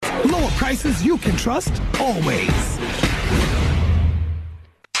prices you can trust always.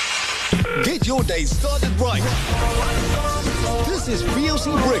 Get your day started right. This is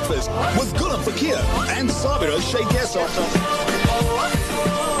VOC Breakfast with Gulam Fakir and Sabira Sheikh.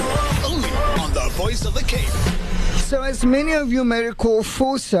 Only on the Voice of the Cape. So as many of you may recall,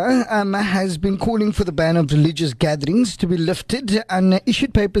 FOSA has been calling for the ban of religious gatherings to be lifted and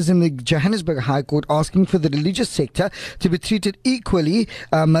issued papers in the Johannesburg High Court asking for the religious sector to be treated equally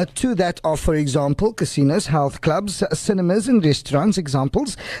to that of, for example, casinos, health clubs, cinemas and restaurants.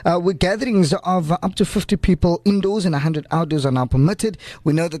 Examples where gatherings of up to 50 people indoors and 100 outdoors are now permitted.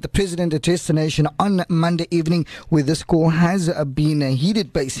 We know that the President addressed the nation on Monday evening where this call has been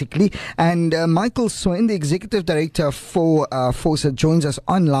heeded basically. And Michael Swain, the Executive Director for FOSA, joins us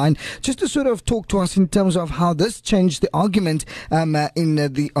online just to sort of talk to us in terms of how this changed the argument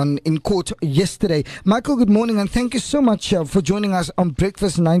in court yesterday. Michael, good morning and thank you so much for joining us on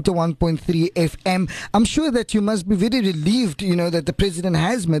Breakfast 91.3 FM. I'm sure that you must be very relieved, that the President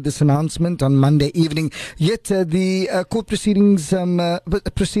has made this announcement on Monday evening, yet the court proceedings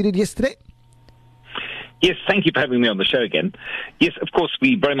proceeded yesterday. Yes, thank you for having me on the show again. Yes, of course,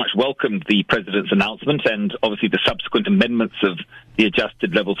 we very much welcomed the President's announcement and obviously the subsequent amendments of the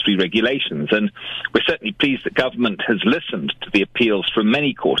adjusted Level 3 regulations. And we're certainly pleased that government has listened to the appeals from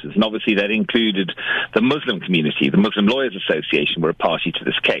many quarters. And obviously that included the Muslim community. The Muslim Lawyers Association were a party to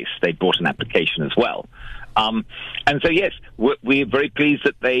this case. They brought an application as well. And so, yes, we're very pleased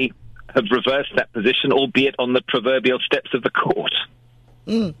that they have reversed that position, albeit on the proverbial steps of the court.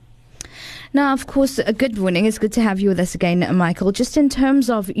 Mm. Now, of course, good morning. It's good to have you with us again, Michael. Just in terms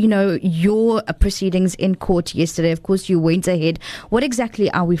of, your proceedings in court yesterday, of course, you went ahead. What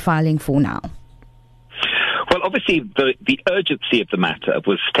exactly are we filing for now? Well, obviously, the urgency of the matter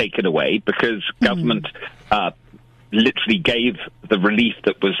was taken away because government literally gave the relief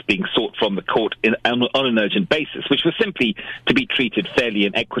that was being sought from the court on an urgent basis, which was simply to be treated fairly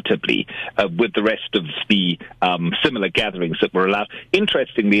and equitably with the rest of the similar gatherings that were allowed.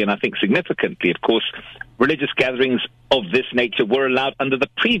 Interestingly, and I think significantly, of course, religious gatherings of this nature were allowed under the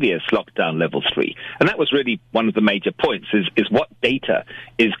previous lockdown Level 3. And that was really one of the major points, is what data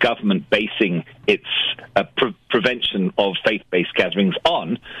is government basing its prevention of faith-based gatherings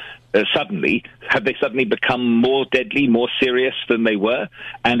on? Have they suddenly become more deadly, more serious than they were?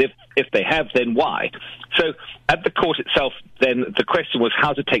 And if they have, then why? So at the court itself, then the question was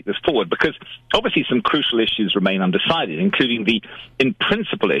how to take this forward, because obviously some crucial issues remain undecided, including the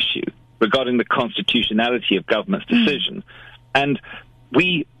in-principle issue regarding the constitutionality of government's decision. And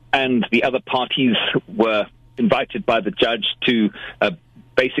we and the other parties were invited by the judge to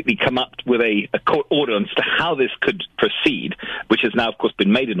basically come up with a court order as to how this could proceed, which has now, of course,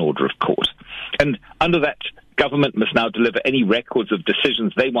 been made an order of court. And under that, government must now deliver any records of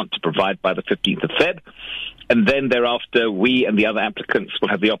decisions they want to provide by the 15th of Feb. And then thereafter, we and the other applicants will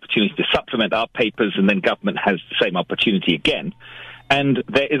have the opportunity to supplement our papers, and then government has the same opportunity again. And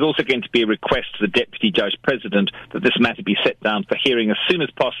there is also going to be a request to the Deputy Judge President that this matter be set down for hearing as soon as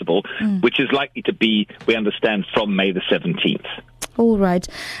possible, which is likely to be, we understand, from May the 17th. All right.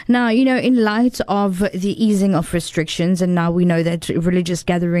 Now, in light of the easing of restrictions, and now we know that religious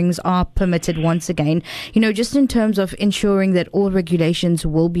gatherings are permitted once again, just in terms of ensuring that all regulations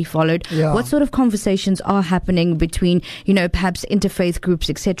will be followed, what sort of conversations are happening between, perhaps interfaith groups,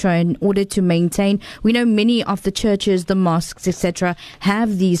 etc., in order to maintain? We know many of the churches, the mosques, etc.,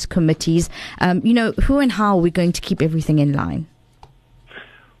 have these committees. Who and how are we going to keep everything in line?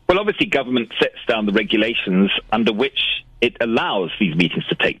 Well, obviously, government sets down the regulations under which it allows these meetings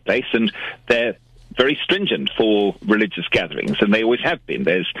to take place, and they're very stringent for religious gatherings, and they always have been.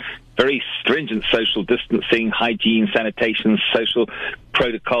 There's very stringent social distancing, hygiene, sanitation, social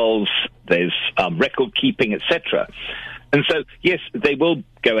protocols, there's record keeping, etc. And so, yes, they will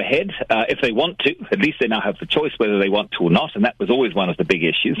go ahead if they want to. At least they now have the choice whether they want to or not, and that was always one of the big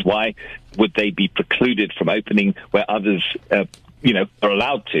issues. Why would they be precluded from opening where others are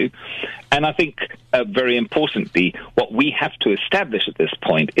allowed to? And I think, very importantly, what we have to establish at this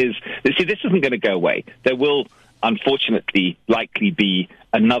point is, this isn't going to go away. There will, unfortunately, likely be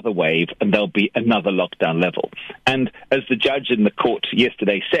another wave, and there'll be another lockdown level. And as the judge in the court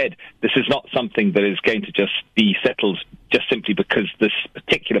yesterday said, this is not something that is going to just be settled just simply because this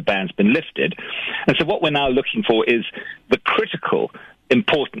particular ban's been lifted. And so what we're now looking for is the critical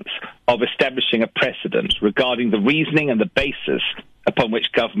importance of establishing a precedent regarding the reasoning and the basis upon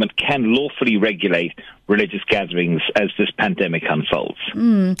which government can lawfully regulate religious gatherings as this pandemic unfolds.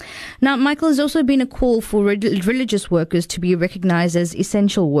 Now, Michael, there's also been a call for religious workers to be recognized as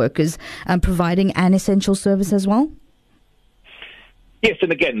essential workers, providing an essential service as well? Yes,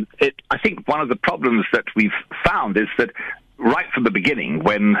 and again, I think one of the problems that we've found is that right from the beginning,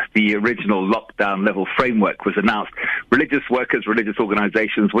 when the original lockdown level framework was announced, religious workers, religious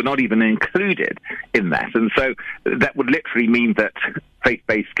organizations were not even included in that. And so that would literally mean that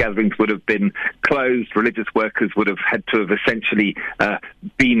faith-based gatherings would have been closed, religious workers would have had to have essentially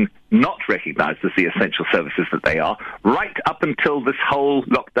been not recognized as the essential services that they are, right up until this whole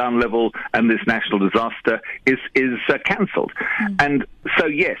lockdown level and this national disaster is cancelled. And so,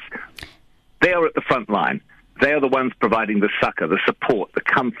 yes, they are at the front line. They are the ones providing the succor, the support, the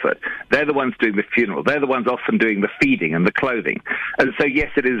comfort. They're the ones doing the funeral. They're the ones often doing the feeding and the clothing. And so, yes,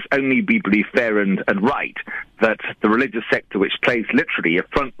 it is only, we believe, fair and right that the religious sector, which plays literally a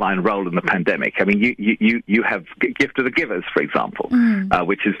frontline role in the pandemic. I mean, you have Gift of the Givers, for example,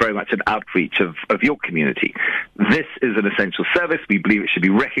 which is very much an outreach of your community. This is an essential service. We believe it should be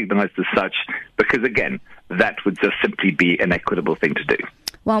recognized as such because, again, that would just simply be an equitable thing to do.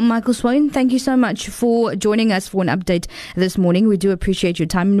 Well, Michael Swain, thank you so much for joining us for an update this morning. We do appreciate your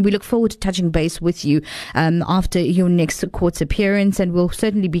time, and we look forward to touching base with you after your next court appearance, and we'll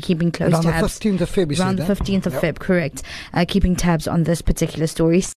certainly be keeping close tabs. Around the 15th of Feb, Around the 15th of Feb, correct. Keeping tabs on this particular story.